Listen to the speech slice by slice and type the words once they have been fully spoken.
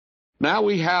Now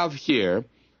we have here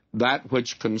that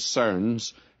which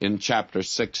concerns in chapter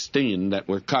 16 that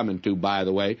we're coming to, by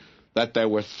the way, that there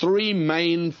were 3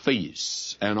 main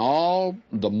feasts, and all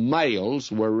the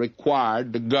males were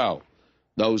required to go.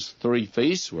 Those 3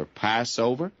 feasts were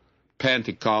Passover,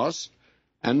 Pentecost,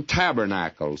 and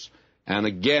Tabernacles. And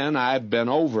again, I've been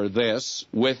over this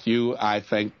with you, I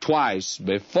think, twice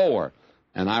before.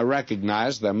 And I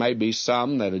recognize there may be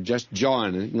some that are just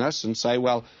joining us and say,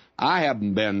 well, I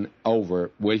haven't been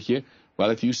over with you. Well,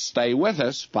 if you stay with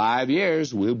us 5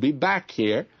 years, we'll be back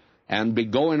here and be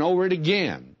going over it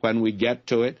again when we get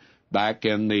to it back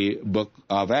in the book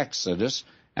of Exodus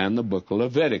and the book of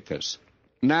Leviticus.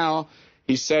 Now,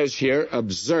 he says here,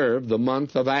 observe the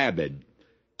month of Abib.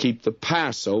 Keep the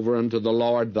Passover unto the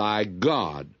Lord thy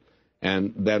God.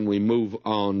 And then we move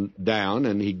on down,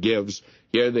 and he gives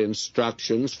here the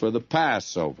instructions for the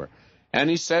Passover. And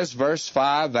he says, verse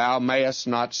 5, thou mayest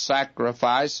not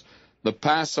sacrifice the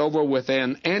Passover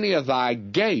within any of thy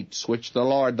gates which the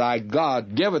Lord thy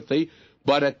God giveth thee,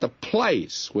 but at the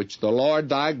place which the Lord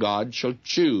thy God shall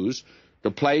choose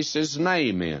to place his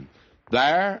name in.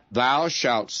 There thou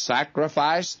shalt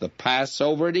sacrifice the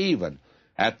Passover at even,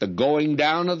 at the going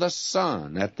down of the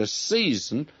sun, at the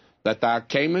season that thou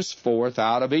camest forth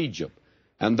out of Egypt.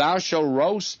 And thou shalt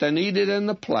roast and eat it in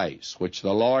the place which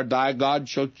the Lord thy God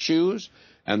shall choose,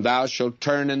 and thou shalt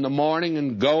turn in the morning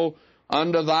and go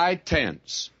unto thy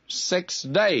tents. 6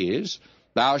 days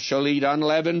thou shalt eat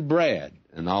unleavened bread,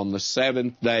 and on the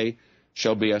 7th day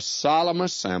shall be a solemn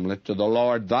assembly to the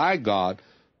Lord thy God.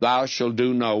 Thou shalt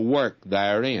do no work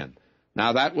therein.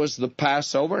 Now that was the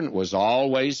Passover, and it was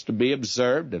always to be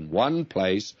observed in one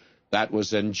place, that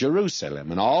was in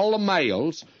Jerusalem. And all the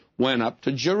males went up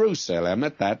to Jerusalem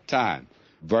at that time.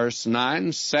 Verse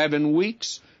 9, 7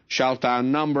 weeks shalt thou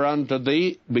number unto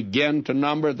thee, begin to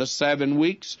number the 7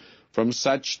 weeks, from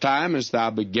such time as thou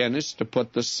beginnest to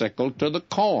put the sickle to the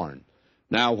corn.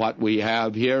 Now what we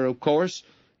have here, of course,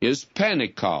 is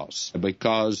Pentecost,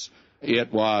 because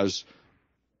it was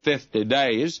 50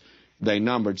 days. They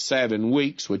numbered 7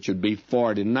 weeks, which would be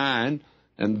 49,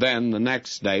 and then the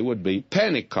next day would be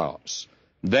Pentecost.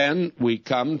 Then we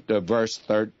come to verse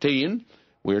 13.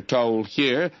 We're told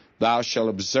here, thou shalt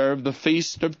observe the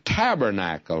Feast of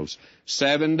Tabernacles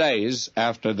 7 days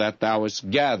after that thou hast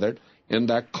gathered in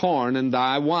thy corn and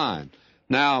thy wine.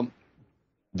 Now,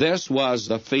 this was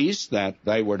the feast that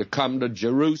they were to come to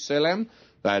Jerusalem.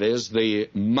 That is, the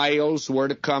males were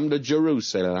to come to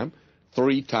Jerusalem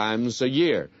 3 times a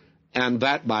year. And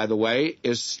that, by the way,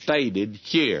 is stated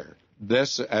here.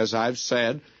 This, as I've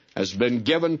said, has been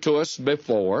given to us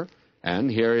before, and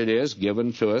here it is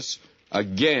given to us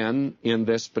again in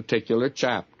this particular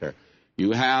chapter.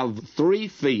 You have 3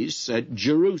 feasts at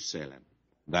Jerusalem.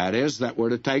 That is, that were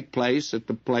to take place at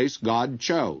the place God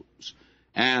chose.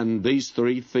 And these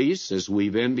 3 feasts, as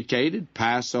we've indicated,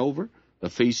 Passover, the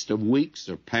Feast of Weeks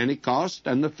or Pentecost,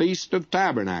 and the Feast of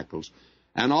Tabernacles.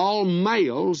 And all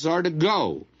males are to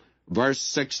go. Verse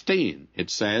 16, it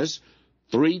says,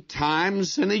 3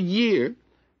 times in a year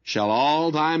shall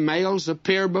all thy males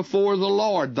appear before the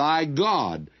Lord thy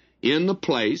God in the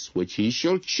place which he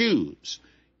shall choose,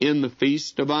 in the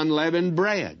Feast of Unleavened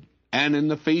Bread, and in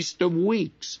the Feast of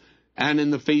Weeks, and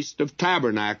in the Feast of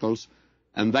Tabernacles,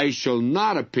 and they shall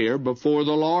not appear before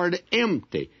the Lord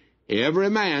empty. Every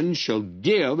man shall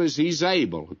give as he's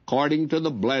able, according to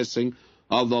the blessing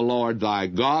of the Lord thy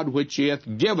God, which he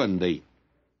hath given thee.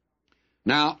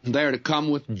 Now, they're to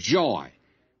come with joy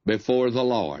before the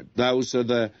Lord. Those are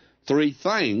the 3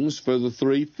 things for the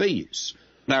 3 feasts.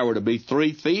 There were to be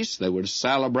 3 feasts. They were to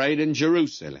celebrate in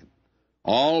Jerusalem.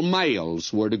 All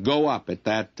males were to go up at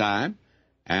that time,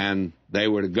 and they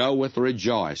were to go with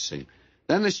rejoicing.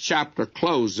 Then this chapter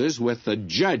closes with the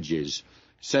judges.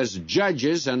 It says,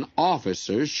 judges and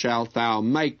officers shalt thou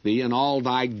make thee in all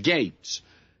thy gates.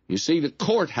 You see, the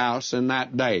courthouse in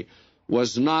that day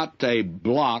was not a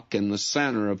block in the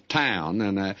center of town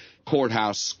and a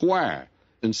courthouse square.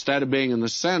 Instead of being in the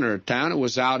center of town, it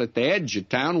was out at the edge of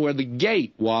town where the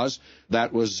gate was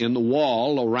that was in the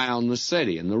wall around the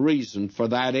city. And the reason for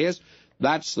that is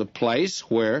that's the place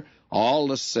where all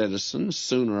the citizens,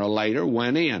 sooner or later,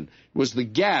 went in. It was the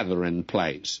gathering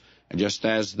place, just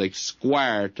as the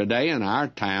square today in our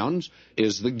towns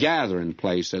is the gathering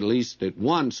place, at least it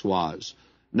once was.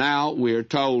 Now we're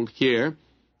told here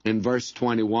in verse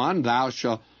 21, thou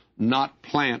shalt not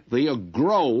plant thee a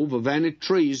grove of any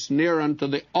trees near unto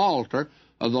the altar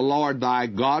of the Lord thy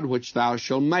God, which thou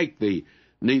shalt make thee.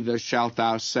 Neither shalt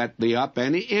thou set thee up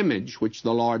any image which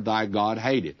the Lord thy God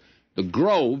hateth. The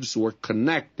groves were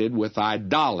connected with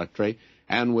idolatry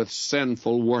and with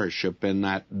sinful worship in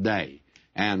that day.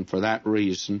 and for that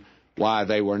reason, why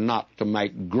they were not to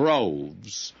make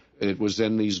groves. It was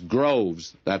in these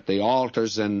groves that the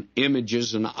altars and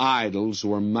images and idols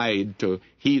were made to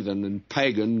heathen and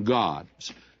pagan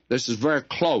gods. This is very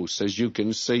close, as you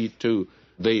can see, to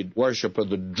the worship of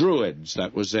the Druids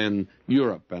that was in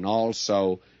Europe and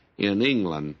also in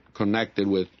England, connected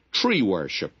with tree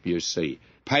worship, you see.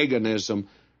 Paganism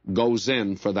goes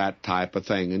in for that type of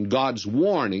thing, and God's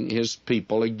warning his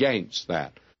people against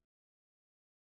that.